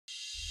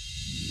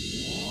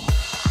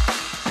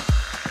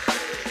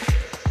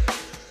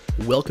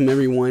Welcome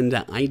everyone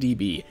to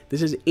IDB.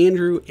 This is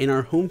Andrew in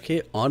our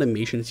HomeKit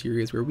automation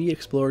series where we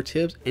explore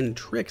tips and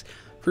tricks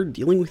for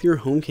dealing with your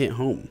HomeKit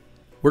home.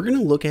 We're going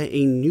to look at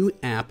a new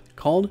app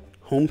called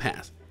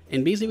HomePass.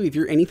 And basically, if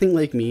you're anything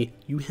like me,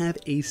 you have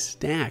a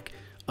stack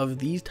of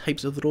these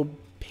types of little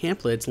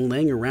pamphlets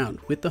laying around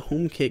with the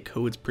HomeKit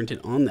codes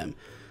printed on them.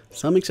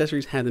 Some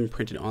accessories have them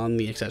printed on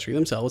the accessory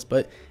themselves,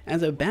 but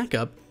as a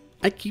backup,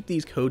 I keep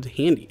these codes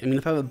handy. I mean,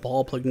 if I have a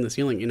ball plugged in the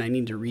ceiling and I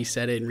need to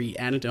reset it and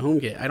re-add it to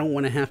HomeKit, I don't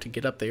want to have to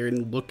get up there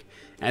and look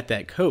at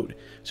that code.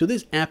 So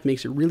this app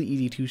makes it really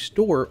easy to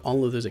store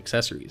all of those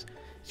accessories.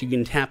 So you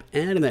can tap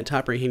add in that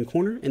top right hand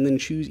corner and then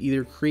choose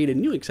either create a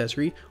new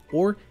accessory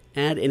or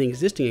add an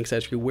existing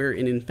accessory where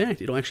in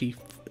fact it'll actually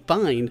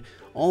find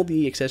all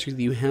the accessories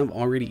that you have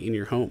already in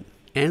your home.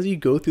 As you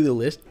go through the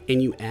list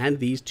and you add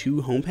these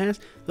to HomePass,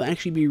 they'll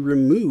actually be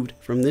removed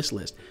from this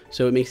list.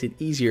 So it makes it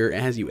easier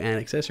as you add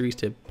accessories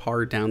to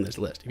par down this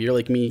list. If you're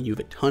like me, you have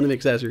a ton of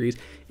accessories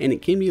and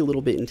it can be a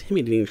little bit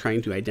intimidating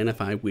trying to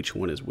identify which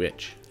one is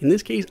which. In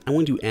this case, I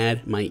want to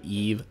add my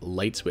Eve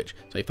light switch.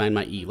 So I find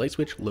my Eve light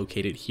switch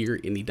located here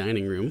in the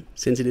dining room.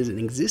 Since it is an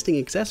existing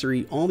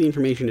accessory, all the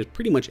information is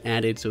pretty much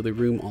added, so the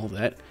room, all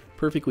that,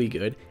 perfectly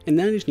good. And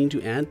now I just need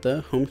to add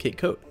the HomeKit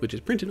code, which is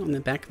printed on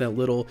the back of that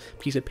little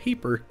piece of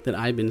paper that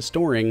I've been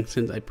storing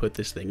since I put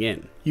this thing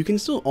in. You can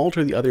still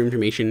alter the other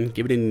information,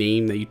 give it a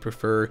name that you'd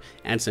prefer,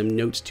 add some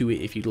notes to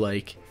it if you'd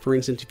like. For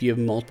instance, if you have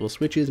multiple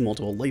switches,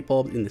 multiple light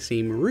bulbs in the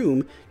same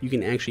room, you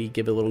can actually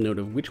give a little note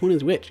of which one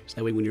is which. So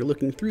that way when you're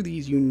looking through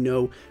these, you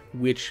know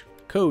which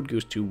code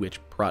goes to which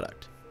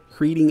product.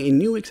 Creating a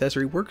new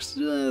accessory works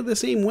the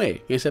same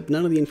way, except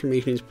none of the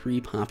information is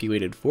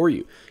pre-populated for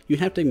you. You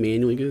have to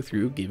manually go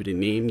through, give it a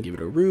name, give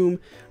it a room,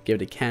 give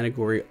it a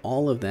category,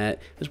 all of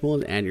that, as well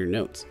as add your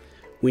notes.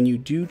 When you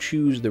do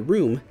choose the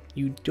room,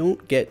 you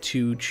don't get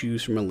to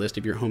choose from a list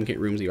of your HomeKit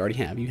rooms that you already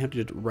have. You have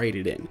to just write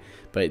it in,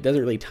 but it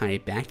doesn't really tie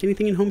it back to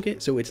anything in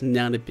HomeKit, so it's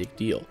not a big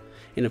deal.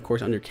 And of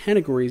course, under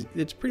categories,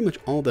 it's pretty much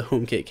all the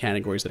HomeKit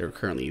categories that are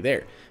currently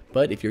there.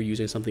 But if you're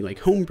using something like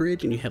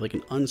HomeBridge and you have like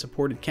an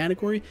unsupported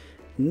category,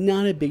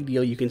 not a big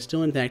deal. You can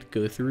still in fact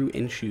go through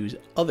and choose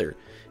other.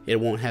 It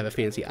won't have a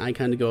fancy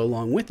icon to go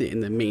along with it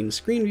in the main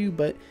screen view,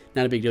 but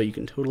not a big deal. You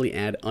can totally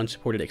add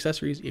unsupported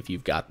accessories if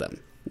you've got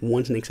them.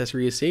 Once an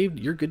accessory is saved,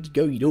 you're good to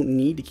go. You don't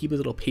need to keep those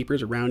little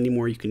papers around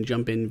anymore. You can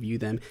jump in, view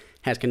them. It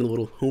has kind of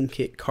little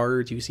HomeKit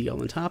cards you see on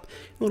the top,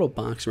 a little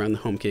box around the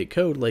HomeKit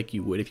code like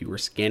you would if you were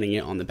scanning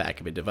it on the back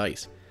of a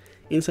device.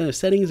 Inside of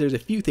settings, there's a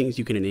few things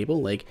you can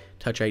enable like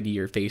Touch ID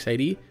or Face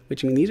ID,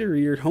 which mean these are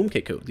your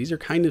HomeKit codes. These are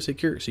kind of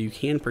secure, so you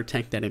can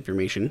protect that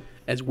information,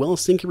 as well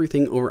as sync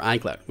everything over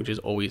iCloud, which is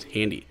always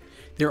handy.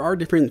 There are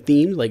different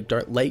themes like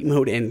dark light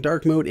mode and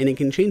dark mode, and it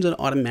can change that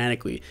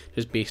automatically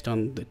just based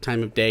on the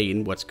time of day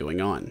and what's going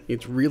on.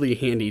 It's really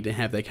handy to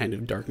have that kind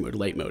of dark mode,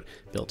 light mode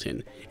built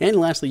in. And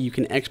lastly, you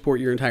can export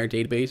your entire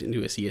database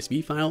into a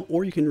CSV file,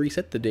 or you can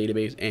reset the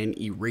database and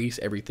erase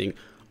everything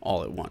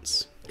all at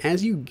once.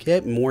 As you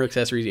get more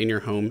accessories in your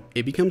home,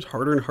 it becomes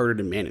harder and harder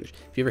to manage.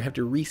 If you ever have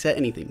to reset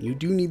anything, you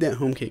do need that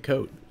HomeKit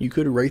code. You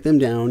could write them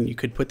down, you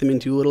could put them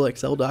into a little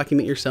Excel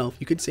document yourself,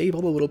 you could save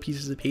all the little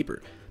pieces of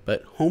paper,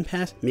 but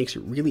HomePass makes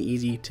it really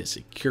easy to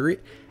secure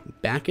it,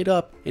 back it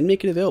up, and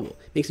make it available.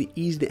 It makes it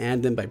easy to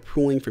add them by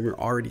pulling from your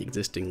already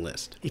existing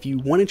list. If you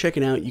want to check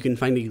it out, you can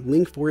find a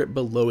link for it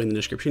below in the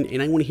description,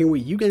 and I want to hear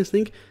what you guys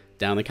think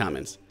down in the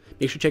comments.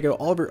 Make sure to check out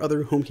all of our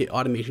other HomeKit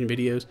automation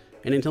videos,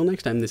 and until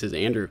next time, this is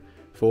Andrew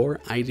for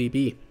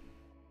IDB.